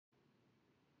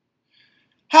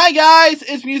Hi guys,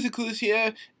 it's MusicClues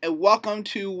here, and welcome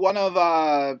to one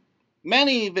of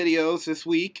many videos this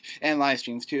week, and live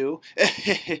streams too.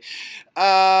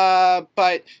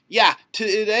 But yeah,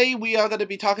 today we are going to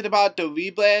be talking about the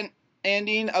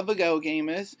rebranding of the Go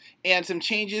Gamers, and some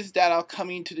changes that are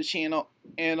coming to the channel,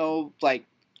 like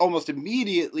almost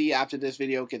immediately after this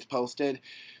video gets posted.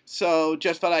 So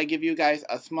just thought I'd give you guys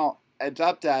a small heads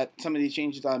up that some of these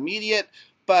changes are immediate,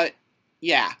 but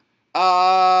yeah.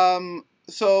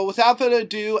 So without further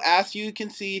ado, as you can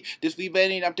see, this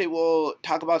rebranding update will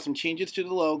talk about some changes to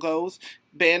the logos,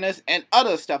 banners, and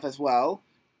other stuff as well.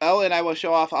 Oh, and I will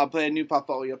show off our brand new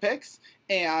portfolio pics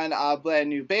and our brand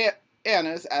new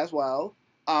banners as well.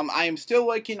 I am still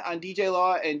working on DJ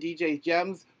Law and DJ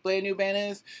Gem's brand new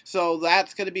banners, so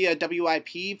that's going to be a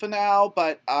WIP for now,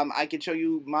 but I can show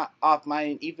you off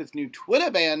mine and Ethan's new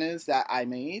Twitter banners that I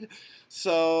made.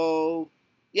 So,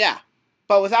 yeah.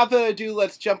 But without further ado,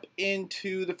 let's jump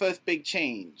into the first big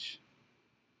change.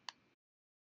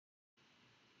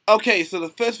 Okay, so the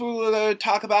first one we're going to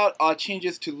talk about are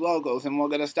changes to logos, and we're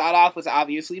going to start off with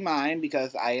obviously mine,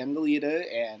 because I am the leader,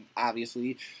 and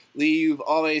obviously you've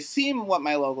always seen what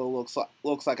my logo looks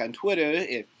like on Twitter,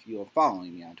 if you're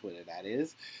following me on Twitter, that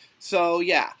is. So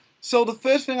yeah, so the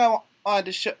first thing I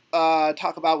wanted to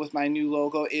talk about with my new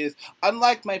logo is,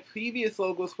 unlike my previous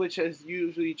logos, which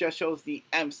usually just shows the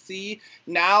MC,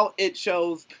 now it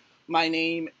shows my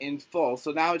name in full.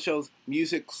 So now it shows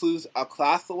MusicClues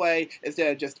across the way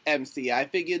instead of just MC. I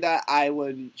figured that I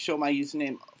would show my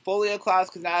username fully across,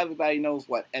 because now everybody knows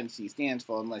what MC stands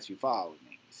for unless you follow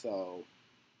me. So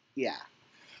yeah.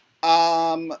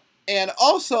 And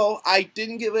also, I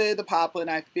didn't get rid of the pop-up, and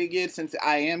I figured since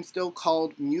I am still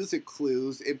called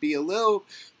MusicClues, it'd be a little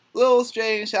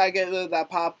strange that I get rid of that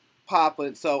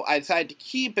pop-up, so I decided to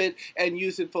keep it and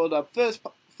use it for the first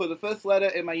letter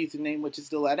in my username, which is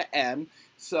the letter M.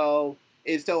 So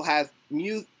it still has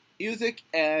music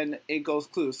and it goes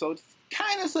clues. So it's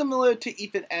kind of similar to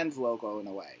Ethan N's logo in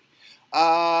a way,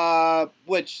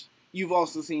 which you've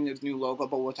also seen his new logo,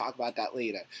 but we'll talk about that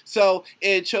later. So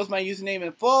it shows my username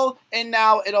in full, and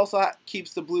now it also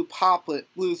keeps the Blues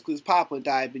Clues poplet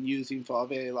that I've been using for a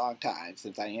very long time,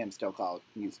 since I am still called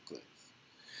MusicClues.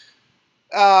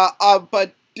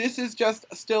 But this is just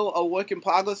still a work in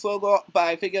progress logo, but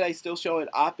I figured I still show it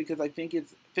off because I think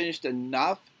it's finished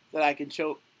enough that I can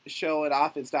show it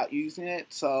off and start using it.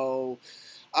 So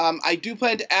I do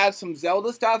plan to add some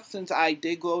Zelda stuff, since I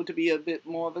did grow to be a bit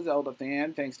more of a Zelda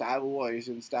fan, thanks to Hyrule Warriors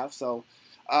and stuff. So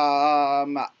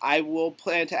I will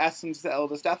plan to add some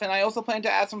Zelda stuff, and I also plan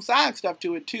to add some Sonic stuff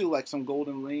to it too, like some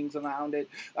golden rings around it,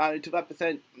 to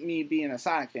represent me being a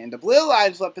Sonic fan. The blue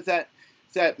lines represent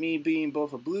me being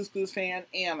both a Blues Clues fan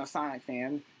and a Sonic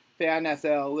fan that's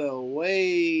a little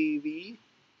wavy,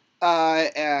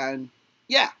 and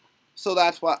yeah, so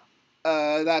that's why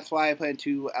I plan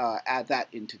to add that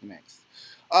into the mix.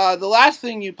 The last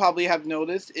thing you probably have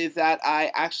noticed is that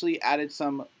I actually added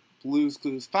some Blues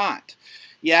Clues font.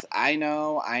 Yes, I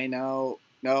know,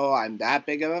 no, I'm that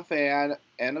big of a fan,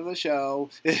 end of the show,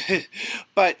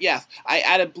 but yes, I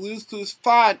added Blues Clues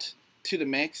font to the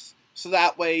mix, so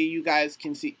that way you guys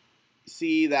can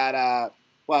see that,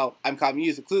 well, I'm called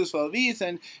MusicClues for a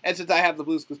reason, and since I have the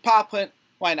Blues Clues pop print,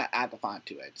 why not add the font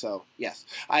to it? So, yes,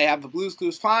 I have the Blues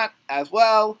Clues font as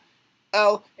well,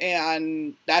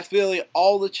 and that's really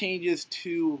all the changes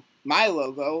to my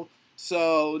logo.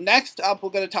 So, next up, we're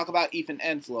going to talk about Ethan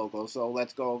N's logo, so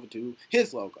let's go over to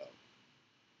his logo.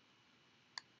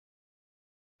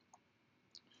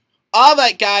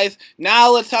 Alright guys,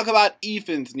 now let's talk about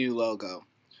Ethan's new logo.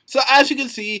 So as you can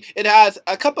see, it has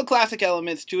a couple classic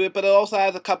elements to it, but it also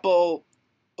has a couple,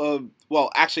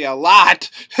 well, actually a lot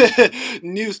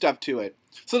new stuff to it.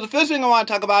 So the first thing I want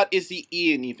to talk about is the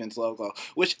E in Ethan's logo,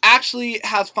 which actually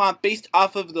has font based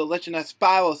off of the Legend of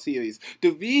Spiral series. The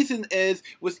reason is,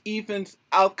 with Ethan's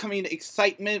upcoming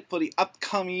excitement for the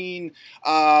upcoming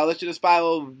Legend of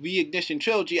Spiral Reignition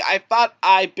trilogy, I thought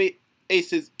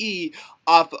Ace's E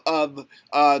off of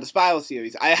the Spiral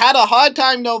series. I had a hard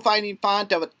time though finding font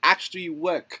that would actually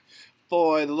work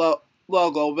for the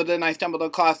logo, but then I stumbled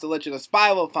across the Legend of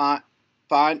Spiral font,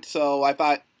 so I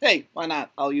thought, hey, why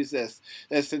not? I'll use this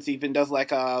since Ethan does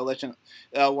like one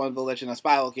of the Legend of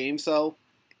Spiral games. So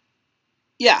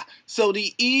yeah, so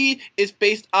the E is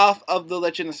based off of the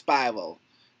Legend of Spiral.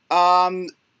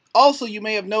 Also, you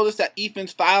may have noticed that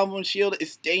Ethan's Fire Emblem shield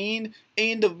is stained,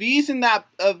 and the reason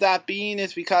of that being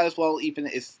is because, well, Ethan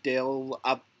is still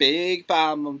a big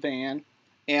Fire Emblem fan,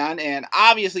 and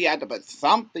obviously I had to put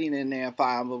something in there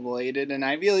Fire Emblem related, and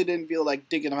I really didn't feel like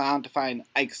digging around to find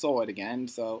Ike's sword again,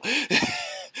 so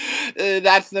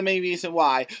that's the main reason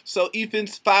why. So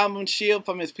Ethan's Fire Emblem shield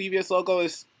from his previous logo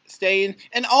is staying,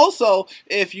 and also,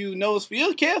 if you notice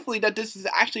real carefully, that this is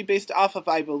actually based off of,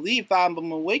 I believe, Fire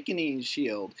Emblem Awakening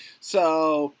shield,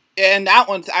 so... And that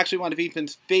one's actually one of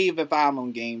Ethan's favorite Fire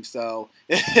Emblem games, so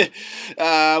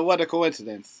what a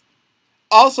coincidence.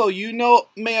 Also, you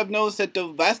may have noticed that the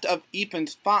rest of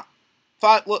Ethan's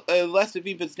rest of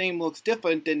Ethan's name looks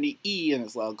different than the E in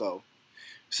his logo.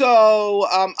 So,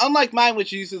 unlike mine,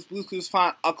 which uses MusicClues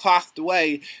font across the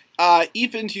way,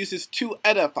 Ethan's uses two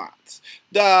other fonts.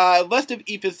 The rest of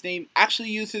Ethan's name actually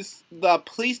uses the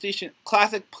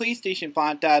classic PlayStation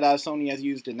font that Sony has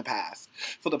used in the past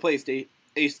for the PlayStation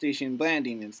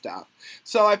branding and stuff.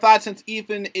 So I thought, since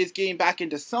Ethan is getting back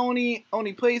into Sony,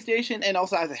 owning PlayStation, and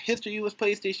also has a history with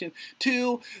PlayStation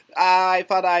 2, I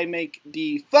thought I'd make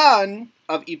the fun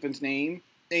of Ethan's name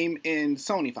in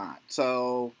Sony font.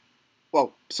 So,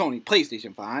 well, Sony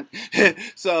PlayStation font.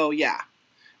 So, yeah.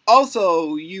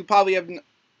 Also, you probably have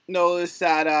noticed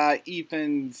that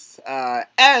Ethan's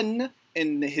N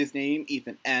in his name,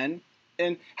 Ethan N,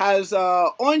 and has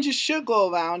orange sugar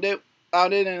around it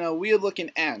in a weird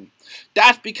looking N.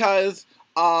 That's because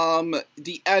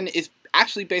the N is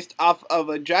actually based off of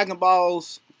a Dragon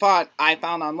Ball's font I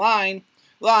found online,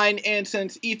 and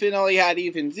since Ethan only had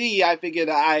Ethan Z, I figured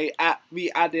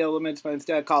we add the elements, but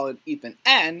instead call it Ethan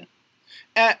N.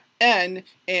 And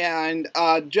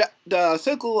the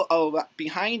circle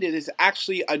behind it is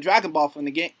actually a Dragon Ball from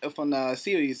the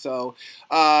series. So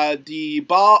the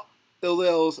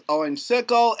little orange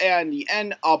circle and the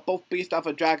N are both based off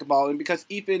of Dragon Ball, and because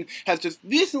Ethan has just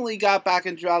recently got back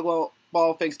in Dragon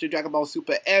Ball thanks to Dragon Ball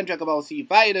Super and Dragon Ball Z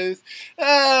Fighters,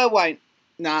 why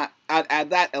not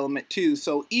add that element too?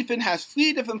 So Ethan has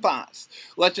 3 different fonts.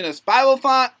 Legend of Spiral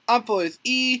font for his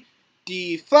E.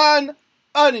 The fun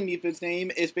underneath his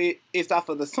name is based off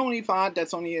of the Sony font that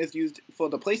Sony has used for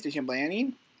the PlayStation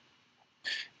branding,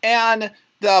 and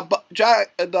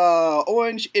the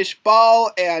orange-ish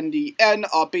ball and the N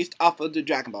are based off of the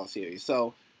Dragon Ball series.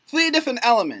 So 3 different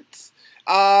elements.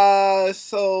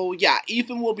 So yeah,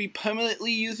 Ethan will be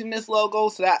permanently using this logo.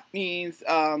 So that means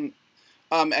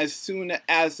as soon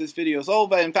as this video is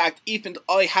over. In fact, Ethan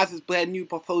already has his brand new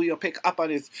portfolio pic up on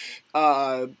his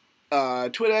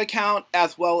Twitter account,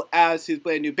 as well as his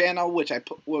brand new banner,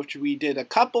 which we did a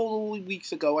couple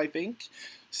weeks ago, I think.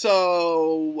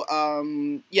 So,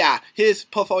 yeah, his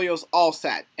portfolio's all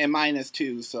set, and mine is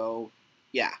too, so,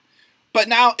 yeah. But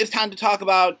now it's time to talk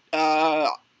about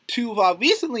 2 of our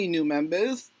recently new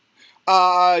members,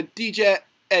 DJ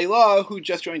Laura, who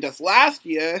just joined us last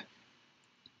year,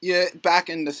 back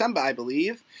in December, I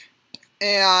believe,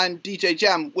 and DJ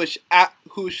Gem,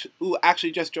 who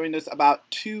actually just joined us about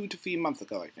 2 to 3 months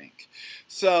ago, I think.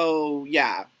 So,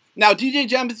 yeah. Now, DJ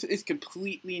Gem is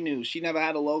completely new. She never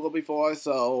had a logo before,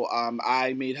 so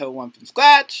I made her one from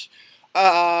scratch.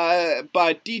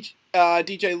 But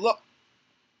DJ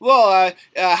Laura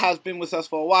has been with us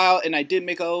for a while, and I did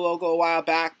make a logo a while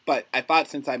back, but I thought,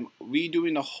 since I'm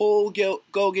redoing the whole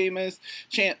Go Gamers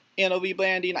channel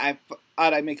rebranding, I thought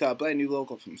I'd make a brand new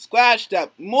logo from scratch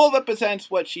that more represents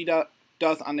what she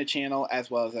does on the channel, as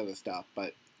well as other stuff.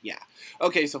 But yeah.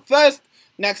 Okay, so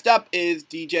next up is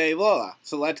DJ Laura.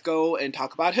 So let's go and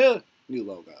talk about her new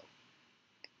logo.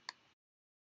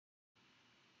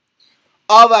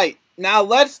 Alright, now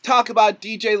let's talk about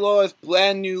DJ Laura's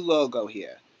brand new logo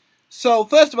here. So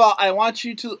first of all, I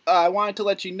wanted to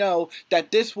let you know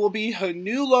that this will be her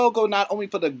new logo, not only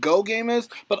for the Go Gamers,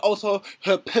 but also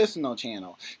her personal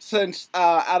channel. Since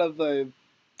out of the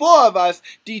 4 of us,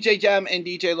 DJ Gem and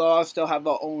DJ Laura still have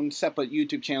their own separate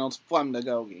YouTube channels from the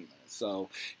Go Gamers. So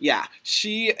yeah,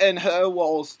 she and her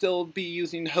will still be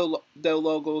using their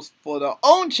logos for their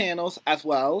own channels as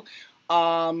well.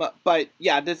 But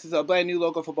yeah, this is a brand new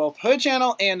logo for both her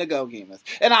channel and the Go Gamers,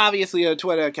 and obviously her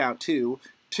Twitter account too.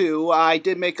 I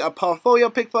did make a portfolio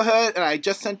pic for her, and I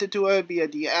just sent it to her via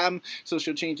DM, so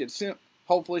she'll change it soon.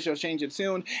 Hopefully she'll change it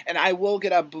soon, and I will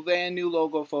get a brand new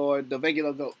logo for the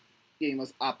regular Go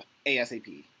Gamers up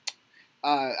ASAP.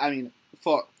 I mean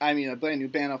a brand new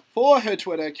banner for her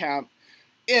Twitter account,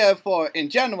 in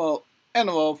general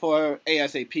for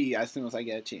ASAP as soon as I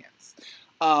get a chance.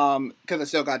 Because I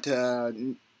still got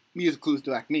to MusicClues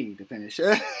Direct Me to finish.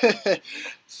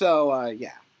 So,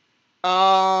 yeah.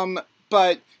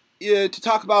 But to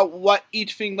talk about what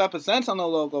each thing represents on the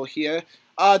logo here,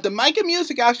 the mic and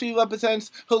music actually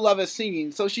represents her love of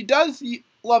singing. So she does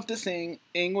love to sing,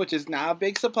 which is not a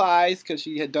big surprise because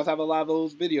she does have a lot of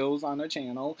those videos on her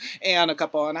channel and a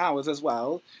couple on ours as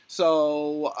well.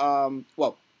 So,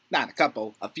 well, not a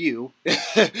couple, a few.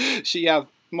 She has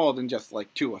more than just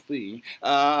like 2 or 3.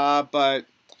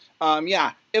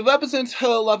 Yeah, it represents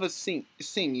her love of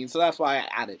singing, so that's why I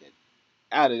added it.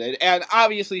 And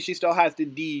obviously she still has the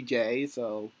DJ,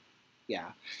 so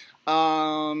yeah.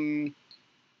 Now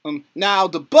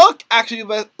the book actually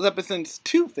represents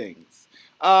 2 things.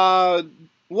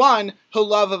 One, her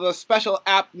love of a special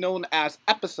app known as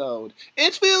Episode.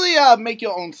 It's really a make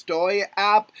your own story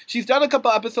app. She's done a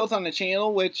couple episodes on the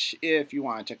channel, which if you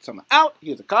want to check some out,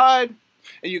 here's a card.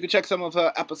 And you can check some of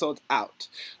her episodes out.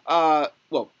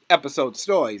 Well, episode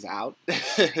stories out.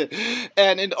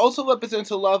 And it also represents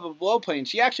her love of role-playing.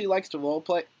 She actually likes to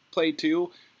role-play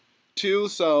too,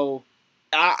 so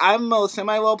I'm a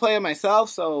semi-role player myself,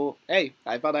 so hey,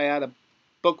 I thought I had a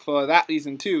book for that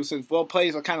reason too, since role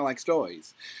plays are kind of like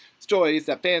stories. Stories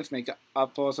that fans make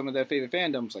up for some of their favorite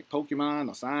fandoms, like Pokemon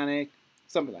or Sonic,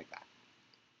 something like that.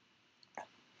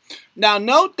 Now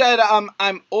note that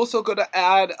I'm also going to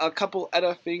add a couple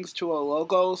other things to our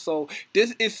logo, so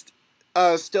this is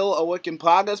still a work in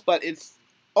progress, but it's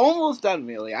almost done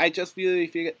really. I just really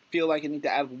feel like I need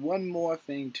to add one more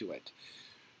thing to it.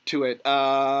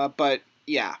 But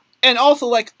yeah, and also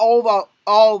like all of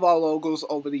our logos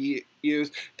over the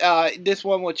years, this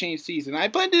one will change season. I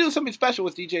plan to do something special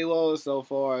with DJ Lowe's though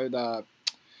for the,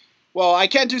 well, I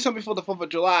can't do something for the 4th of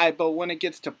July, but when it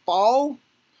gets to fall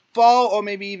or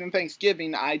maybe even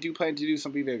Thanksgiving, I do plan to do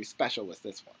something very special with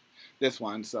this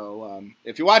one. So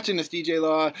if you're watching this, DJ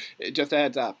Law, just a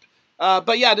heads up.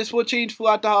 But yeah, this will change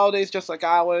throughout the holidays, just like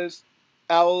our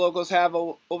logos have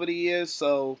over the years.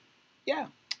 So yeah,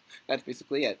 that's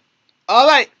basically it. All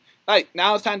right,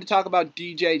 now it's time to talk about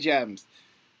DJ Gems,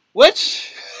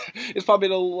 which is probably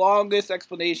the longest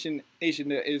explanation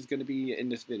there is going to be in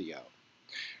this video.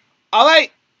 All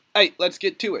right, let's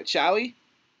get to it, shall we?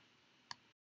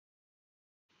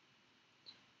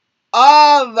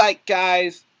 All right,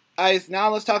 guys. Now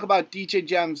let's talk about DJ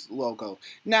Gem's logo.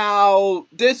 Now,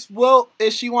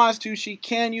 if she wants to, she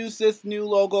can use this new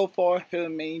logo for her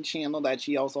main channel that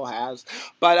she also has.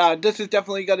 But this is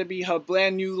definitely going to be her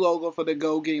brand new logo for the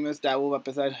Go Gamers that will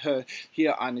represent her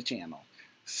here on the channel.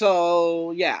 So,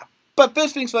 yeah. But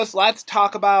first things first, let's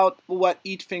talk about what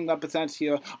each thing represents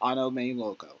here on our main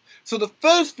logo. So the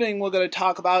first thing we're going to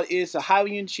talk about is the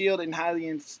Hylian Shield and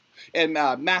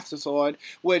Master Sword,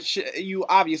 which you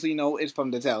obviously know is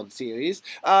from the Zelda series.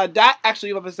 That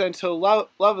actually represents her love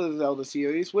of the Zelda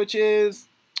series, which is,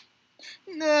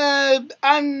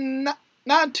 I'm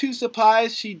not too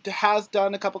surprised. She has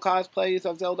done a couple cosplays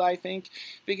of Zelda, I think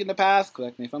in the past.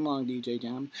 Correct me if I'm wrong, DJ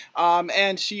Gem.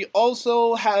 And she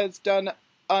also has done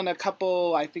on a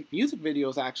couple, I think, music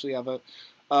videos actually of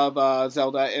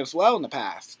Zelda as well in the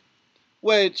past,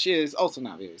 which is also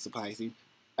not very surprising.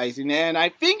 And I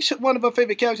think one of her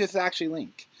favorite characters is actually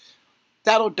Link.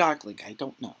 That or Dark Link, I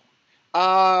don't know.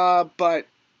 But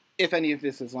if any of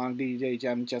this is wrong, DJ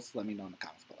Gem, just let me know in the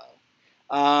comments below.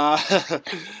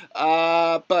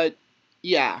 But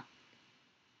yeah.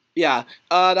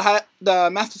 The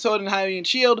Master Sword and Hylian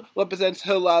Shield represents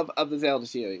her love of the Zelda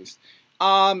series.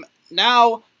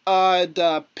 Now,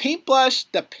 the paintbrush,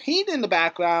 the paint in the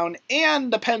background,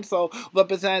 and the pencil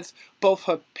represents both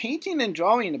her painting and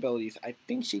drawing abilities. I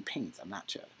think she paints, I'm not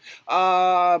sure.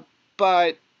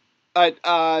 But I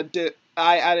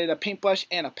added a paintbrush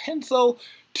and a pencil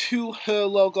to her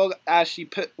logo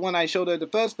when I showed her the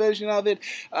first version of it.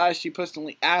 She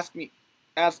personally asked me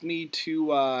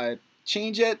to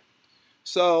change it.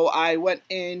 So I went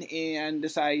in and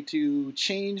decided to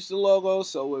change the logo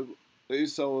so it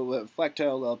will reflect her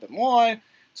a little bit more.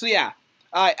 So yeah,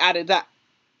 I added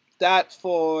that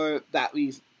for that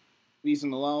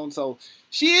reason alone. So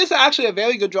she is actually a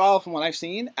very good drawer from what I've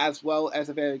seen, as well as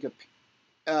a very good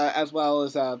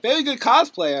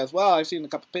cosplayer as well. I've seen a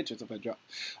couple pictures of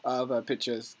her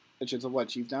pictures of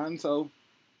what she's done. So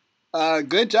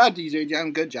good job, DJ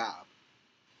Gem. Good job.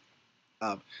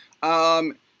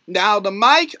 Now, the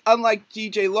mic, unlike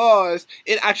DJ Law's,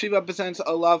 it actually represents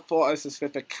a love for a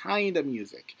specific kind of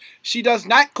music. She does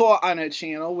nightcore on her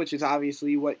channel, which is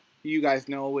obviously what you guys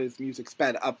know is music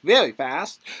sped up very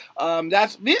fast.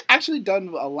 That's actually done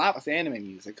a lot with anime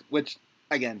music, which,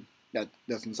 again, that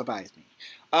doesn't surprise me.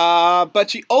 But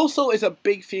she also is a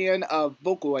big fan of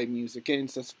Vocaloid music,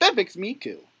 and specifics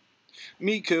Miku.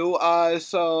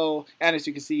 So, and as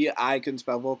you can see, I couldn't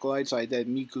spell Vocaloid, so I did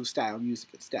Miku style music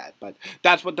instead. But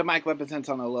that's what the mic represents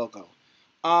on the logo.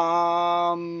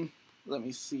 Let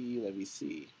me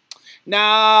see.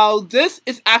 Now, this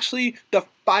is actually the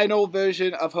final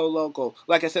version of her logo.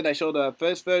 Like I said, I showed the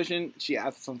first version. She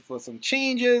asked for some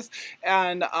changes,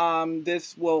 and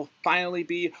this will finally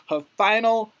be her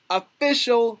final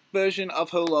official version of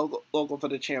her logo for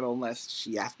the channel, unless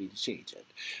she asked me to change it.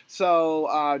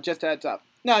 So, just a heads up.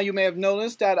 Now, you may have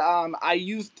noticed that I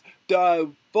used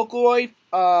the Vocaloid,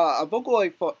 a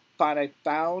Vocaloid font I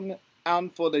found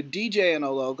for the DJ in her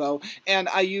logo, and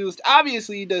I used,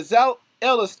 obviously, the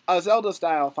Zelda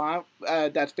style font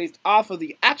that's based off of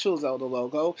the actual Zelda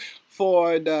logo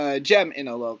for the gem in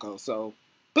her logo. So,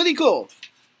 pretty cool.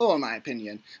 Oh, in my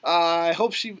opinion. I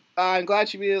hope I'm glad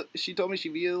she told me she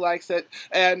really likes it.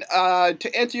 And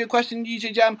to answer your question,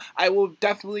 DJ Gem, I will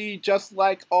definitely, just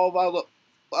like all of our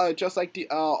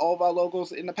all of our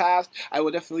logos in the past, I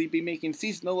will definitely be making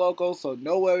seasonal logos, so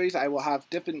no worries. I will have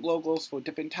different logos for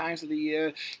different times of the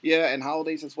year, and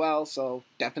holidays as well, so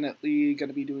definitely going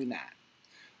to be doing that.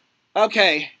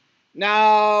 Okay,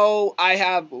 now I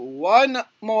have one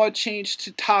more change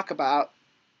to talk about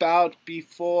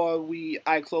before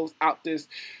I close out this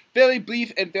very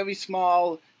brief and very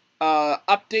small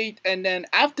update, and then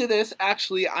after this,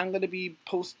 actually, I'm going to be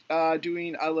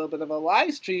doing a little bit of a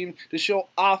live stream to show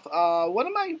off one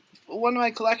of my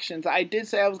collections. I did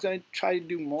say I was going to try to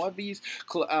do more of these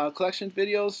collection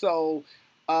videos, so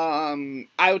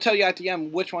I will tell you at the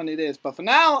end which one it is, but for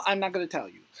now, I'm not going to tell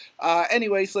you.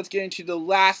 Anyways, let's get into the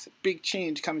last big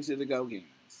change coming to the Go Gamers.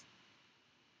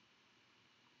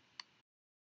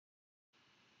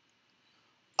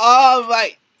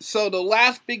 Alright, so the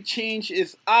last big change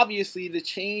is obviously the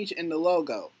change in the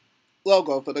logo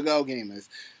for the Go Gamers.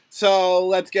 So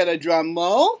let's get a drum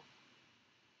roll.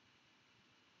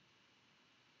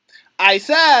 I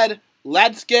said,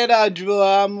 let's get a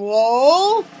drum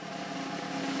roll.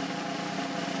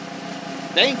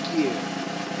 Thank you.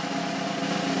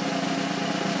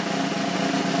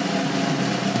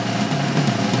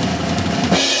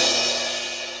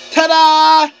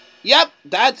 Ta-da! Yep,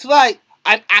 that's right.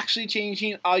 I'm actually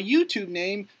changing our YouTube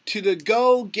name to the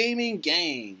Go Gaming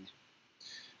Gang.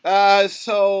 And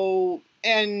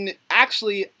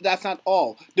actually, that's not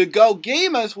all. The Go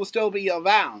Gamers will still be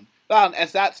around,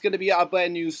 as that's going to be our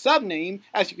brand new subname,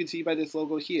 as you can see by this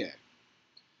logo here.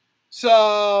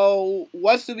 So,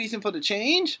 what's the reason for the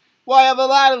change? Well, I have a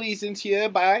lot of reasons here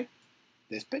by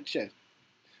this picture.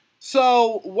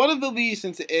 So, one of the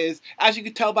reasons is, as you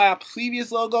can tell by our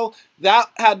previous logo, that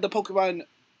had the Pokemon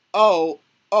O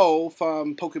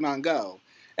from Pokemon Go.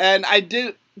 And I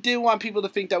didn't want people to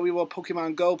think that we were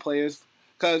Pokemon Go players,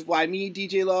 because while me,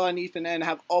 DJ Law, and Ethan N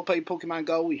have all played Pokemon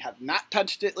Go, we have not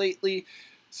touched it lately.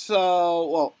 So,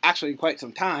 well, actually in quite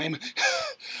some time.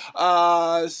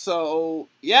 So,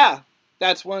 yeah,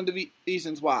 that's one of the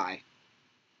reasons why.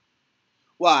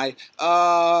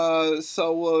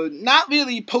 So we're not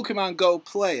really Pokemon Go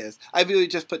players. I really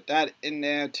just put that in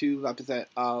there to represent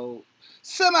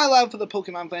semi-love for the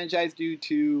Pokemon franchise due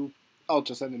to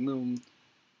Ultra Sun and Moon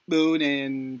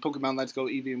and Pokemon Let's Go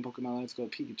Eevee and Pokemon Let's Go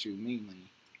Pikachu, mainly.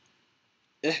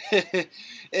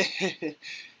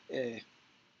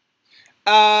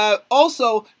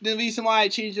 Also, the reason why I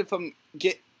changed it from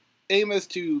gamers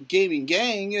to gaming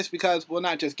gang is because we're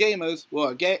not just gamers,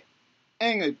 we're gamers.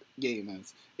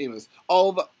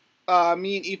 All of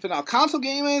me and Ethan are console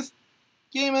gamers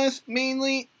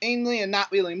mainly, and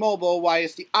not really mobile. Why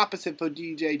it's the opposite for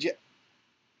DJ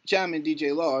Jam and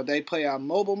DJ Law. They play on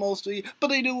mobile mostly, but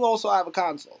they do also have a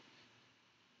console.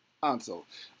 So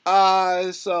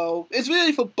it's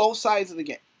really for both sides of the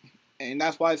game, and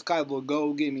that's why it's called the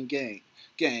Go Gaming Gang.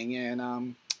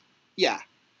 And yeah.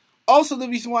 Also, the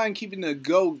reason why I'm keeping the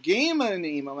Go Gamer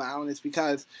name around is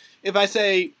because if I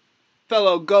say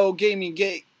fellow Go Gaming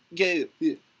Go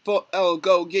Gaming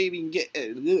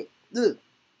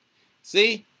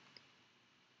see?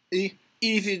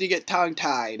 Easy to get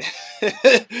tongue-tied.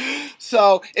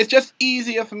 So, it's just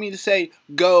easier for me to say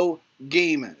Go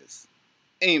Gamers.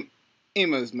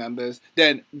 Amers members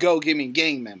than Go Gaming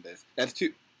Gang members. That's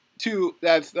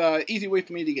that's the easy way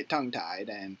for me to get tongue-tied,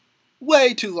 and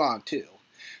way too long, too.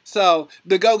 So,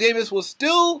 the Go Gamers will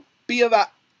still be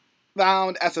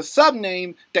around as a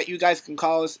sub-name that you guys can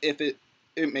call us if it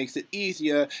makes it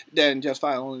easier than just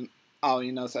following all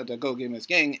you know as the Go Gamers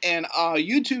Gang. And our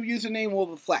YouTube username will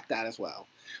reflect that as well.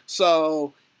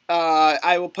 So,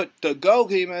 I will put the Go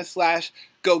Gamers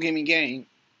 / Go Gaming Gang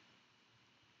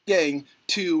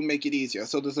to make it easier.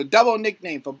 So there's a double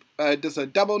nickname for both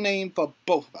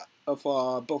of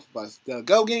us. The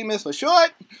Go Gamers for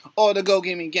short, or the Go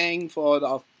Gaming Gang for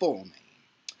the full name.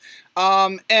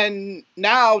 And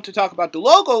now to talk about the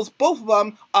logos, both of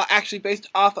them are actually based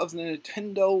off of the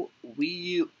Nintendo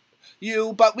Wii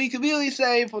but we could really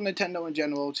say for Nintendo in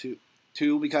general too,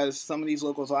 because some of these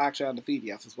logos are actually on the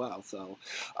 3DS as well. So,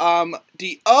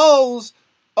 the O's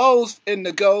in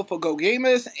the Go for Go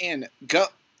Gamers and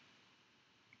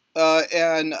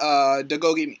the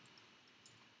Go Gaming.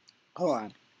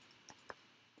 Hold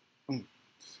on.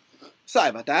 Sorry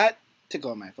about that.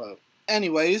 Tickle on my phone.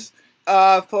 Anyways,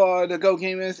 for the Go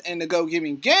Gamers and the Go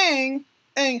Gaming Gang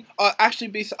are actually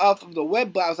based off of the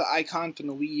web browser icon from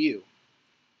the Wii U.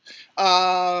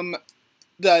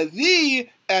 The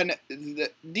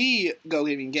Go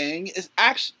Gaming Gang is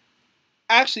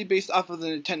actually based off of the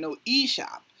Nintendo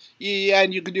eShop. Yeah,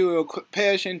 and you can do a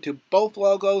comparison to both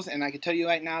logos, and I can tell you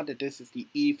right now that this is the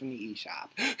E from the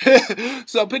eShop.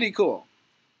 So pretty cool.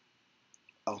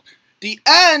 Oh, the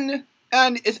N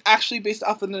is actually based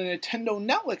off of the Nintendo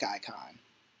Network icon,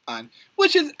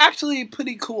 which is actually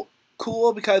pretty cool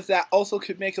because that also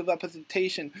could make a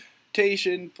representation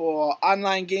for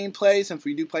online gameplays, and if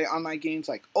we do play online games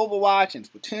like Overwatch and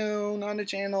Splatoon on the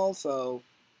channel, so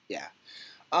yeah.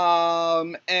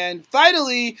 And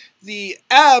finally, the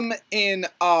M in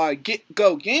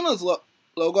Go Gamers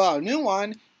logo, our new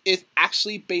one, is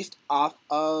actually based off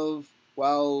of,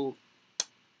 well,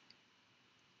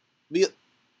 really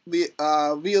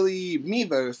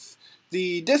Miiverse,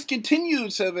 the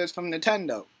discontinued service from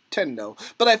Nintendo.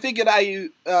 But I figured I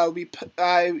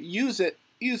use it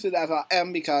as our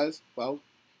M because, well,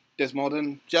 there's more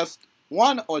than just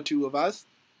one or two of us.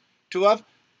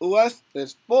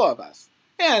 There's four of us.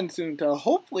 And soon to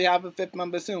hopefully have a fifth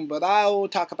member soon, but I'll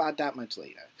talk about that much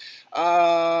later.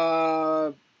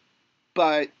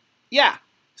 But yeah,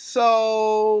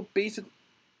 so basically,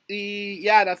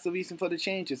 yeah, that's the reason for the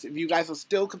changes. If you guys are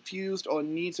still confused or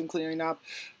need some clearing up,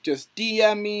 just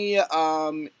DM me.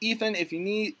 Ethan, if you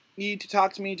need to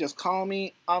talk to me, just call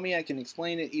me. I can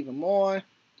explain it even more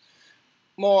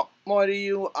to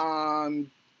you.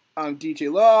 DJ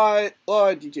Lord,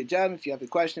 or DJ Jem, if you have any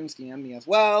questions, DM me as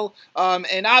well.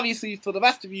 And obviously, for the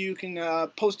rest of you can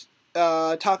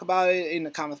talk about it in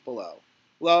the comments below.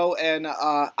 And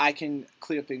I can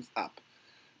clear things up.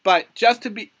 But just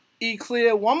to be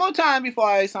clear one more time before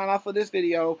I sign off for this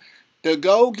video, the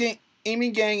Go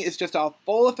Gaming Gang is just our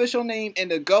full official name, and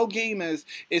the Go Gamers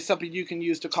is something you can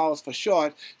use to call us for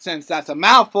short, since that's a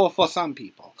mouthful for some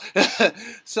people.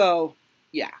 So,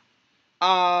 yeah.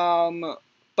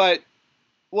 But,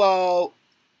 well,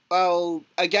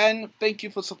 again, thank you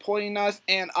for supporting us,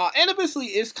 and our anniversary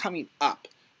is coming up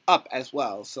as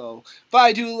well, so if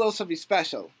I do a little something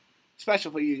special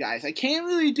for you guys. I can't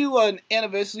really do an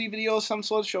anniversary video of some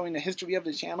sort showing the history of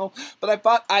the channel, but I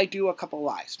thought I'd do a couple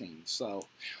live streams, so,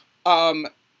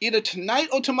 either tonight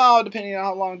or tomorrow, depending on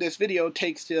how long this video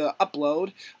takes to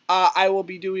upload, I will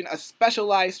be doing a special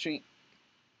live stream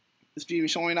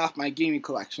showing off my gaming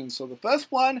collection. So the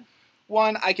first one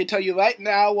I can tell you right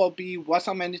now will be what's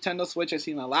on my Nintendo Switch. I've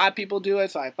seen a lot of people do it,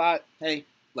 so I thought, hey,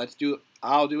 let's do it.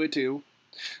 I'll do it too.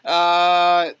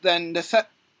 Then the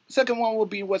second one will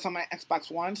be what's on my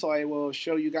Xbox One, so I will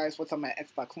show you guys what's on my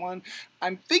Xbox One.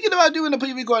 I'm thinking about doing a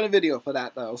pre-recorded video for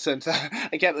that, though, since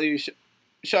I can't really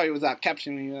show you without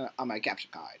captioning on my caption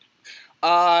card.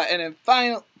 And then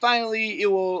finally,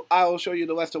 I will show you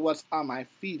the rest of what's on my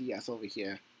 3DS over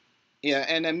here. Yeah,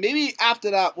 and then maybe after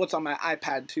that, what's on my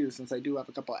iPad too, since I do have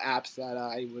a couple of apps that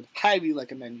I would highly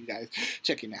recommend you guys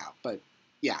checking out. But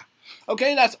yeah,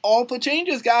 okay, that's all for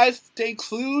changes, guys. Stay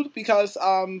clued because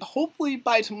hopefully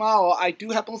by tomorrow I do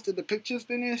have most of the pictures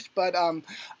finished, but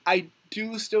I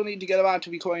do still need to get around to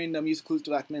recording the MusicClues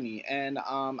Direct Mini, and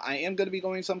I am going to be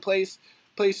going someplace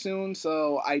soon,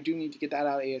 so I do need to get that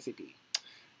out ASAP.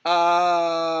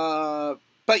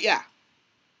 But yeah,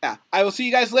 I will see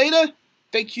you guys later.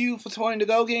 Thank you for supporting the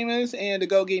Go Gamers and the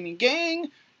Go Gaming Gang,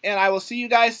 and I will see you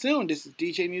guys soon. This is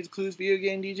DJ MusicClues, video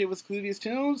game DJ with Cluvius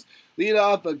Tunes, leader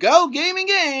of the Go Gaming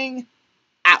Gang,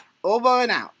 out, over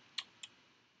and out.